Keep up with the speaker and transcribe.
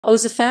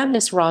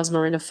Ozothamnus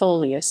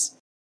rosmarinifolius.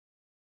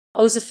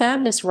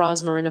 Ozothamnus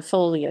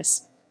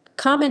rosmarinifolius,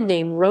 common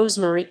name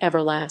rosemary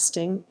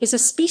everlasting, is a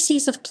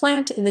species of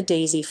plant in the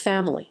daisy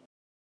family.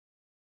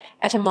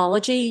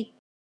 Etymology: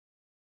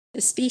 the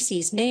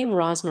species name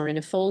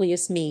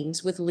rosmarinifolius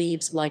means with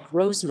leaves like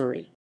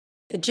rosemary.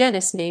 The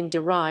genus name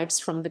derives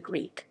from the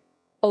Greek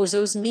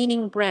ozos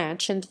meaning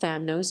branch and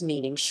thamnos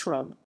meaning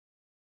shrub.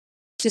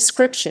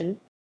 Description: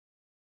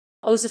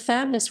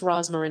 Ozothamnus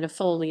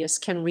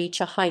rosmarinifolius can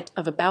reach a height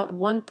of about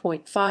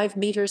 1.5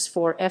 meters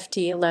 4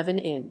 ft 11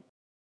 in.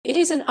 It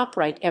is an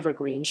upright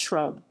evergreen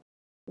shrub.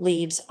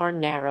 Leaves are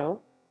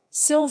narrow,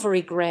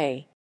 silvery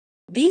gray.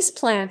 These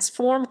plants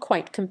form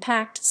quite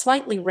compact,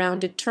 slightly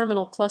rounded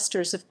terminal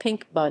clusters of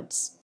pink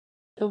buds.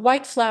 The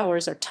white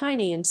flowers are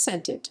tiny and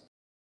scented.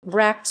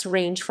 Bracts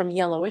range from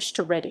yellowish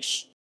to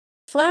reddish.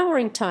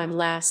 Flowering time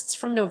lasts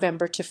from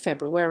November to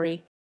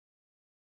February.